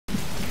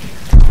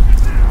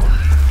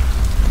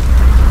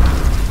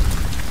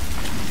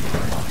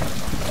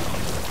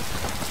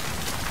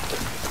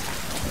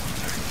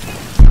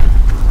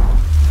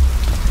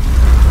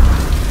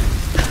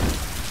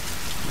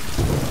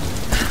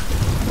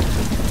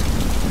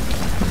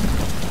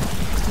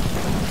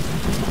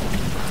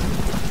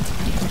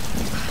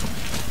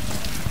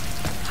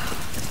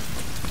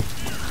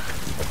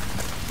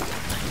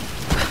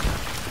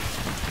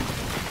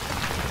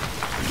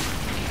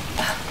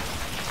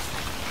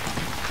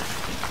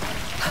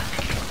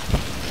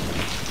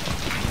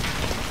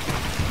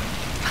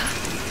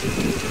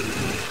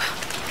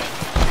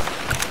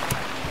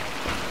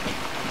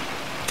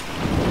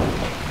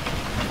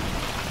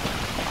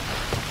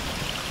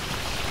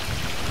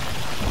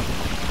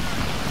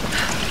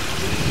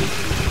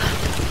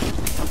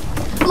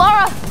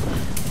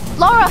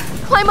Lara,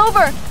 climb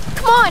over!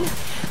 Come on!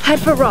 Head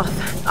for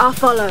Roth. I'll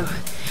follow.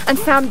 And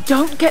Sam,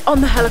 don't get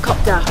on the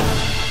helicopter.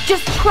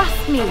 Just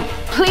trust me.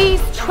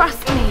 Please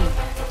trust me.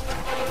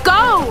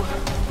 Go!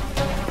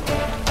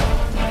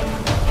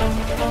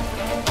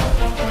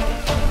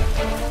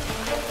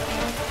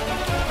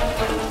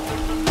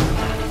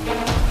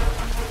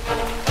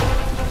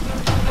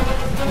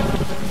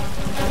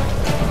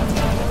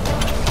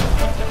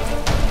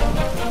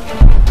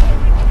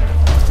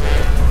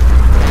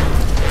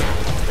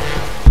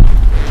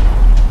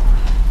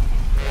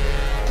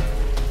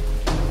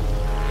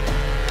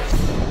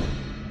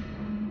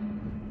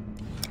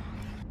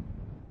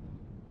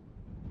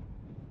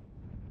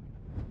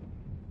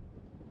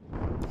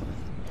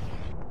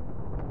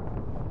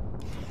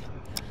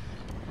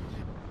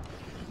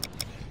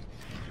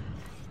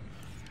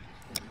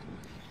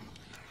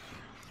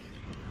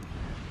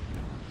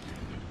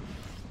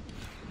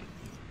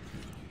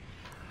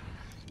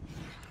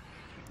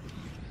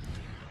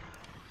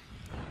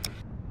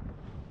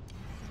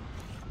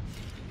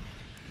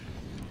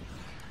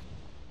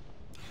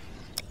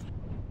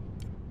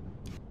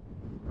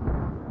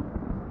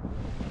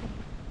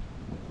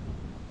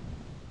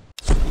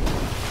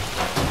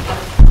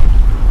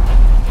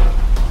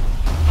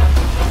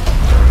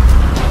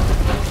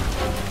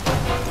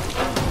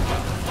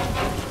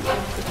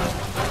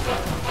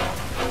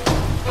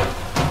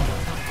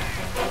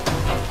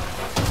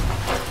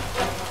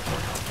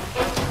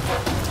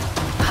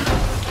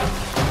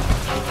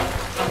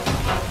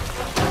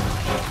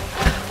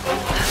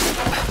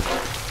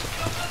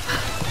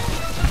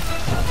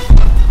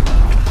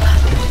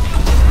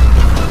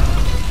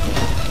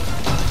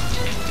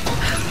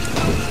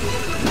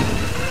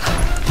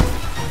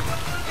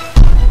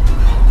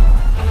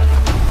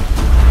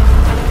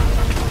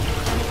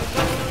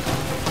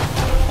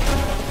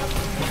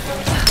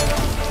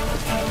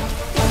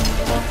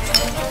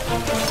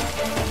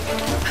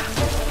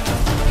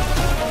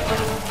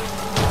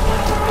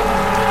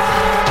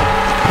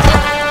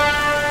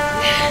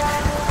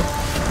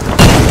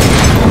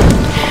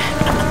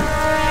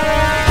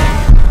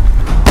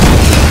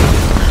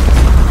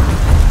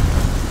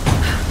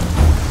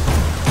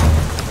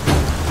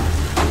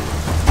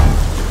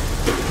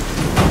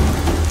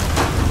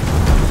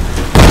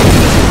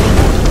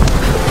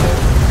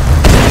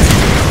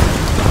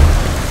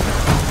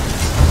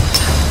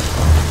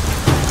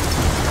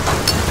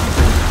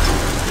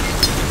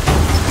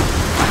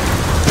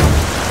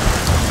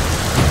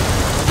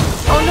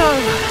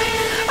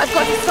 I've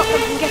got to stop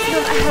them from getting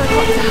on that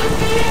helicopter.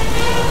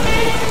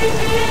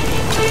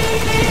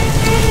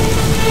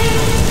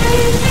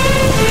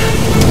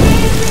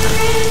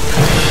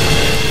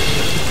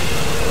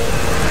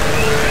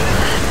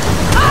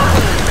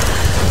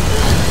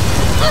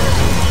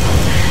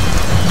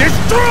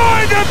 Destroy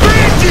the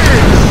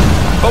bridges!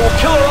 But we'll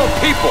kill our own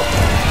people.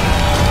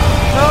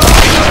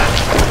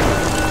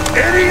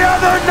 Any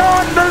other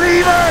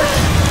non-believers?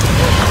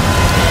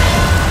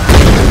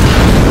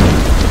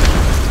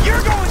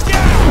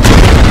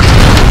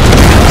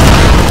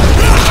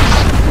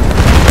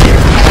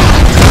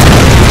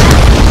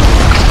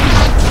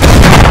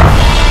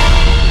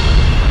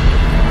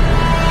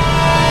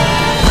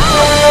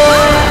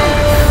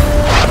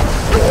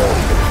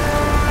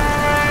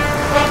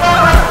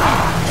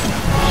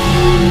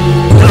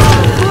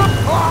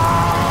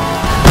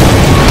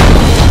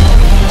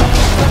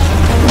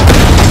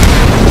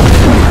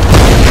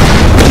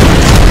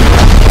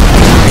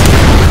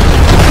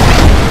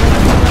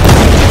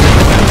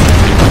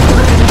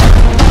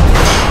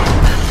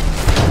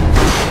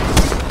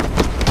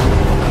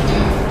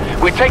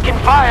 Taking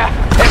fire!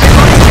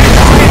 Everybody get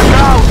quiet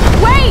now!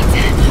 Wait!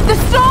 The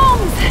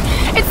storms!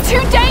 It's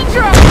too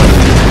dangerous!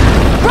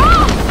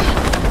 Roth!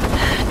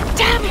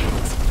 Damn it!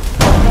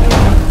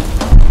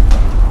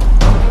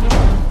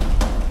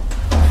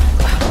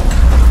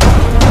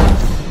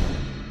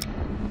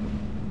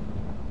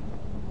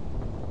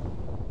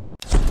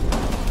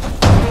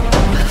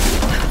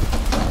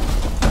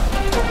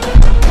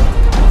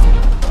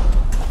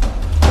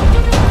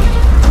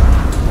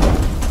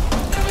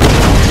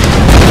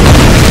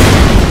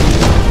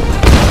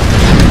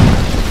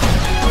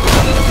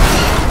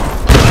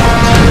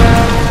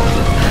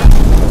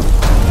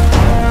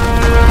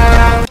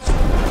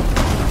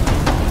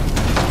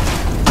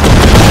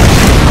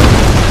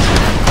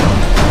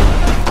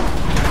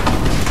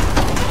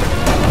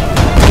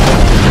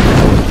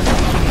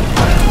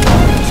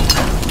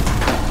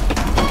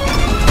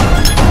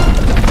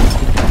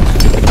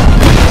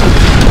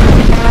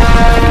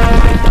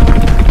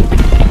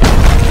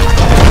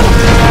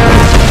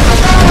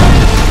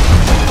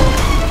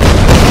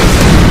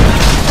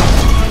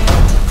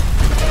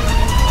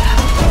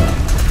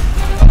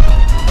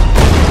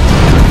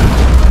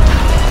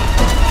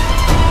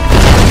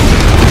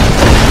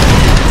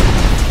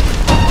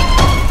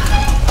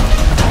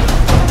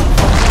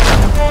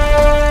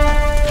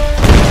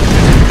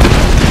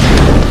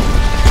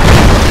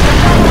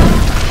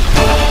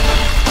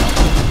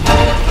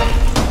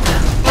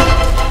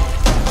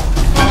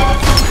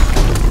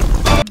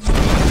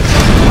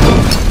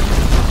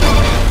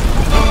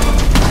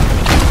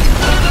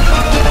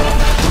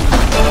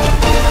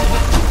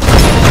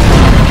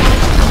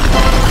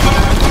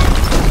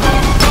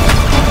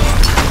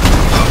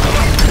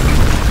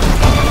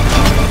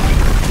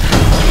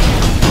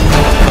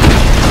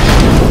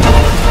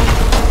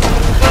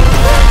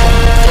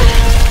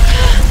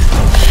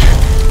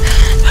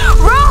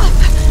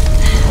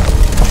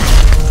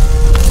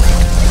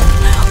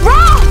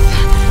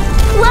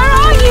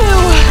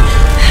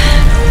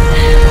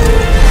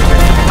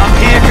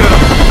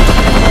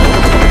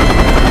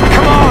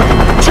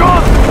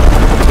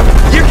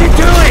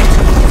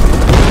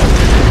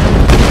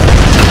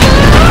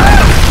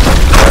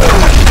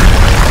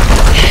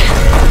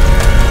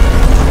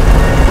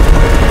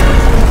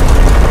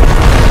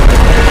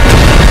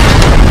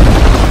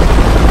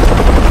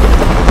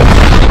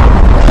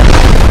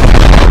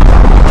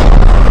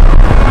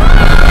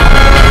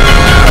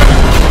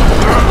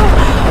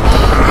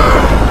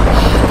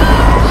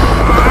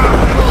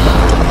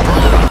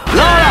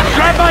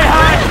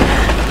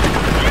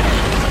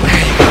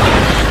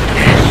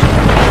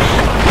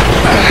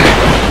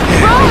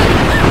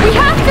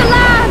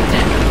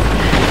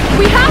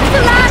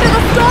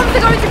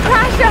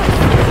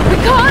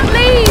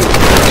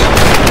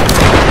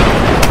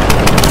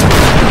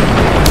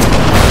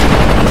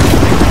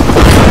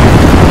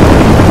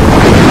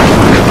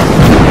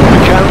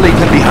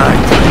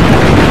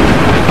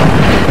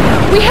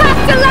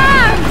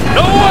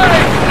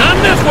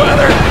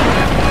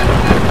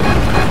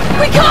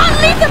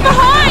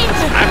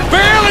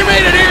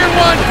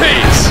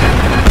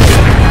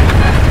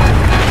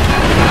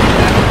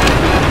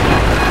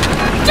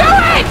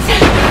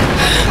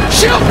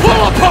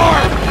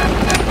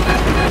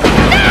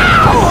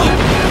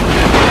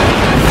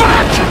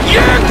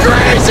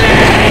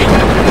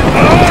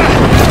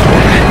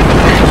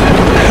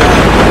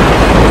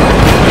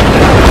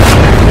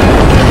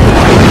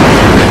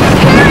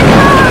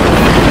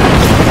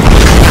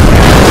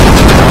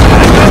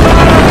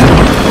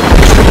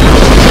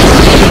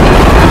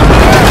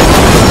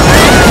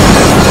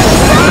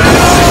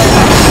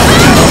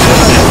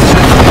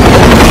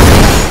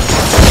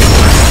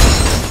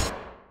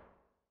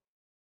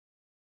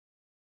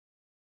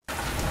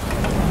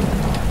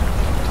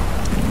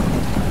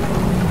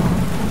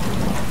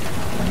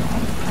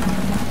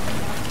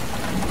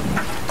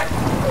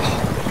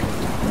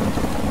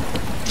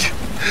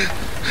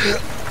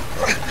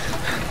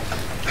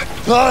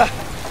 Lara!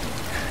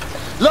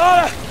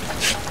 Lara!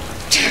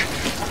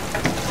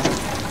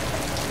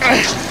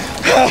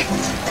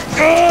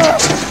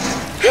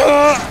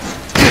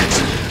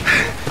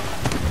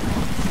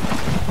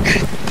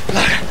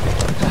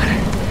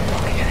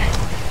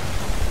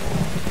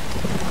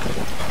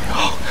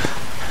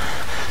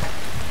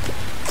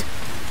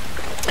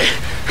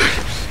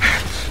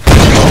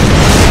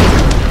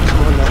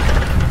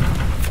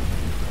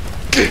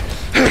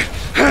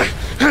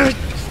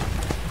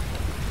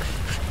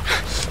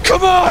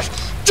 Come on!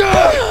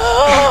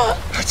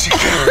 That's it.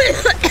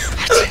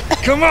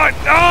 Come on!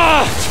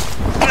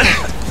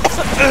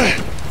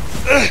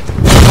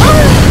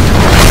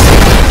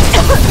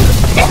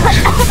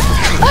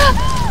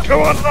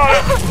 Come on,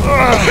 Lara!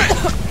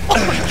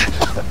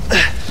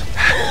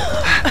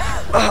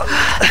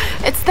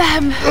 It's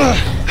them.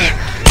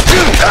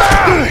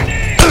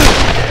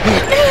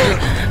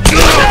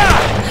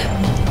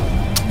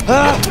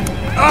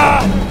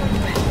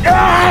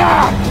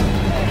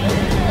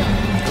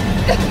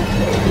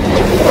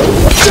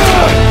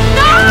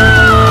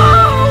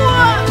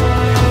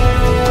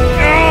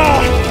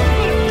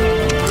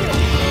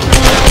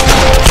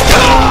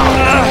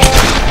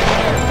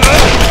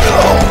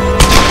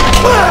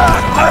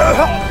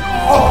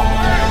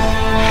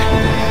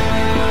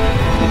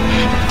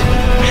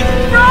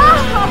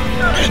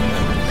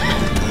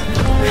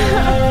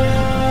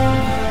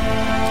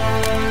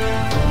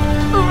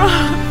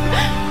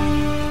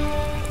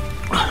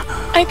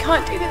 I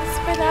can't do this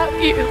without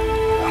you.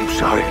 I'm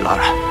sorry,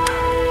 Lara.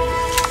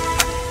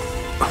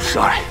 I'm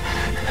sorry.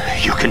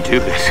 You can do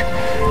this.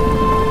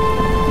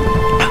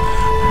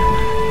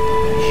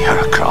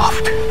 Lara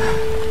Croft.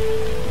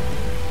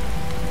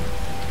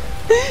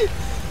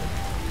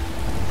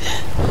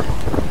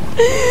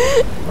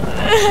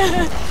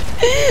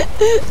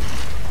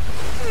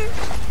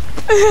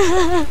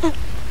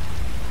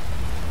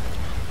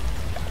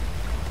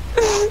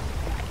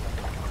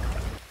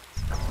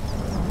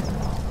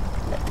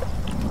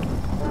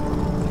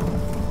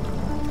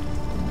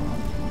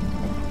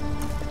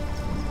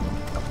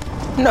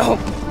 No.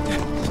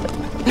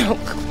 No.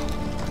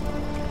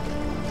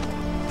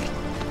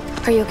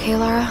 Are you okay,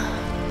 Lara?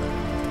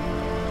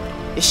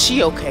 Is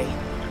she okay?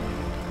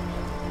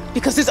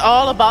 Because it's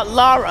all about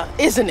Lara,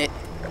 isn't it?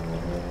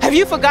 Have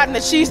you forgotten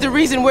that she's the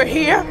reason we're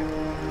here?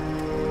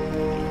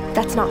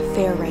 That's not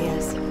fair,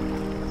 Reyes.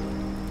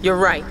 You're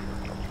right.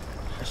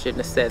 I shouldn't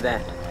have said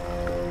that.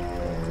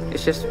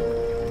 It's just...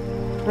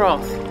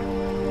 Roth.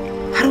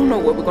 I don't know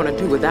what we're gonna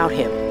do without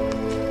him.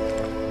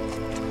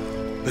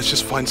 Let's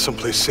just find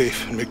someplace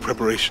safe and make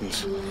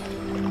preparations. He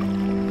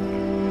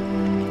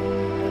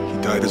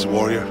died as a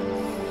warrior.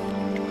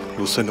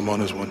 We'll send him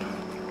on as one.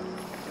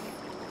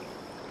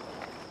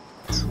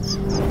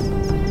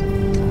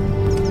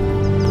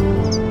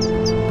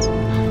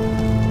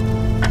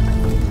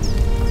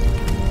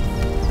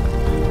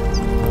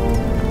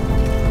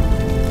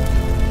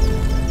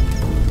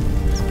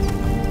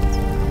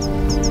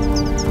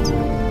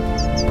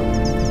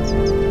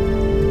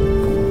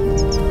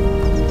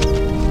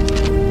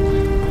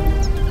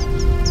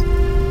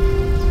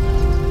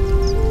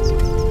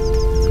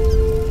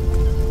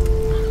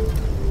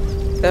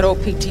 That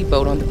old PT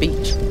boat on the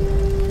beach.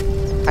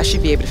 I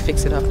should be able to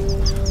fix it up.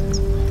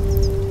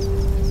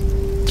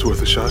 It's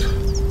worth a shot.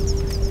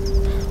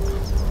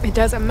 It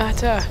doesn't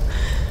matter.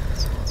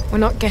 We're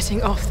not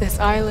getting off this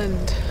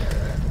island.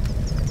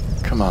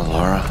 Come on,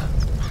 Lara.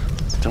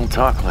 Don't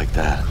talk like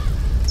that.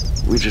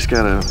 We just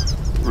gotta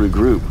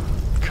regroup.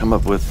 Come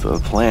up with a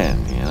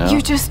plan, you know?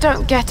 You just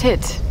don't get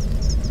it.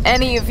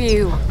 Any of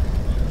you.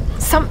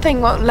 Something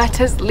won't let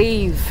us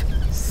leave.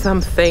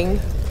 Something?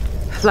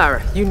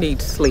 Lara, you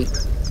need sleep.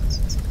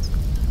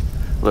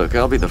 Look,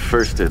 I'll be the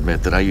first to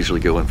admit that I usually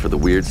go in for the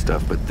weird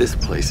stuff, but this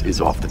place is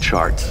off the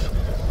charts.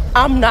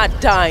 I'm not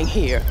dying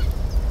here.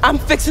 I'm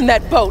fixing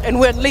that boat and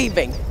we're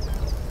leaving.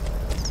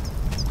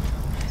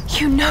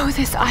 You know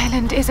this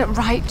island isn't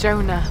right,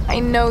 Jonah. I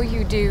know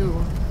you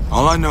do.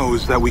 All I know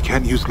is that we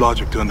can't use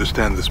logic to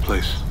understand this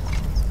place.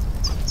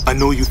 I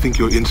know you think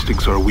your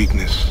instincts are a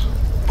weakness,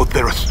 but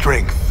they're a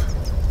strength.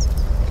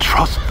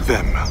 Trust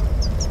them.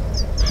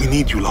 We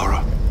need you,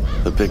 Lara.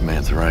 The big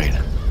man's right.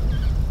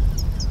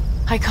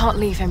 I can't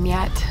leave him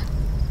yet.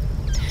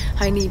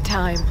 I need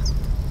time.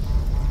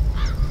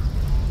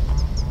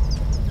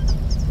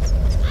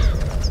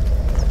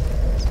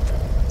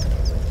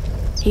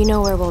 You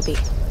know where we'll be.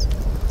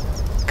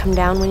 Come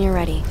down when you're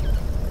ready.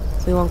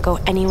 We won't go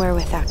anywhere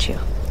without you.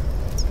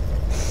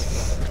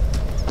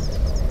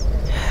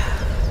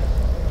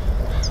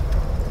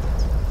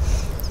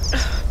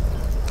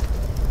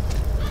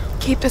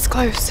 Keep us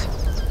close.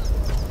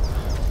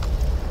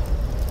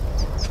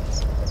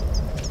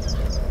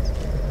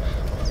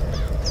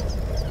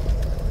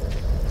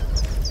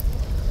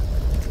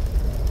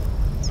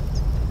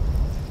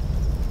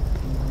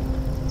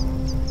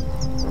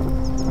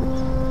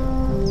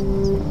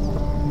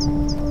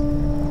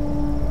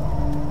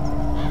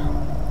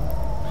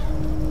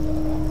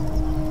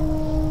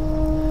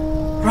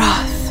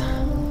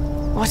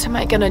 What am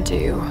I gonna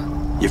do?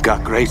 You've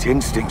got great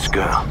instincts,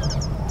 girl.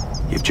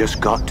 You've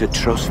just got to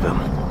trust them.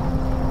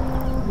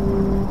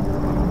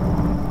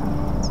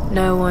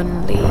 No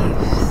one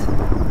leaves.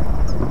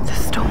 The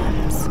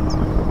storms.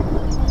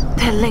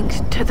 They're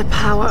linked to the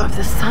power of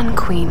the Sun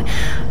Queen.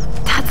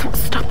 That's what's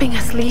stopping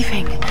us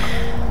leaving.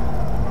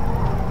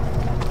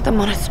 The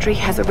monastery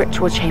has a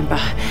ritual chamber.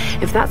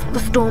 If that's what the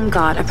Storm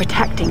Guard are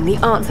protecting, the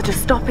answer to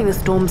stopping the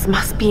storms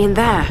must be in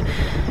there.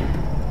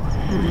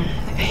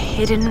 A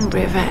hidden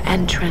river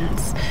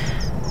entrance.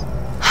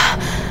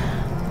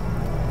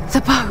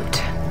 The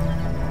boat.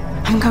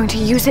 I'm going to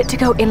use it to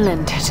go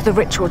inland to the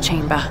ritual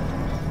chamber.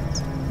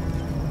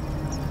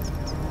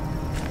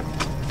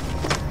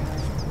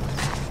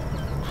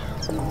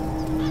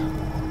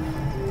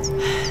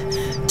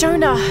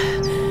 Jonah!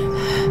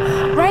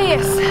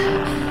 Reyes!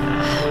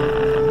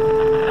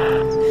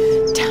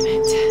 Damn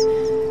it.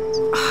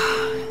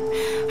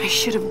 I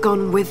should have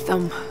gone with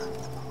them.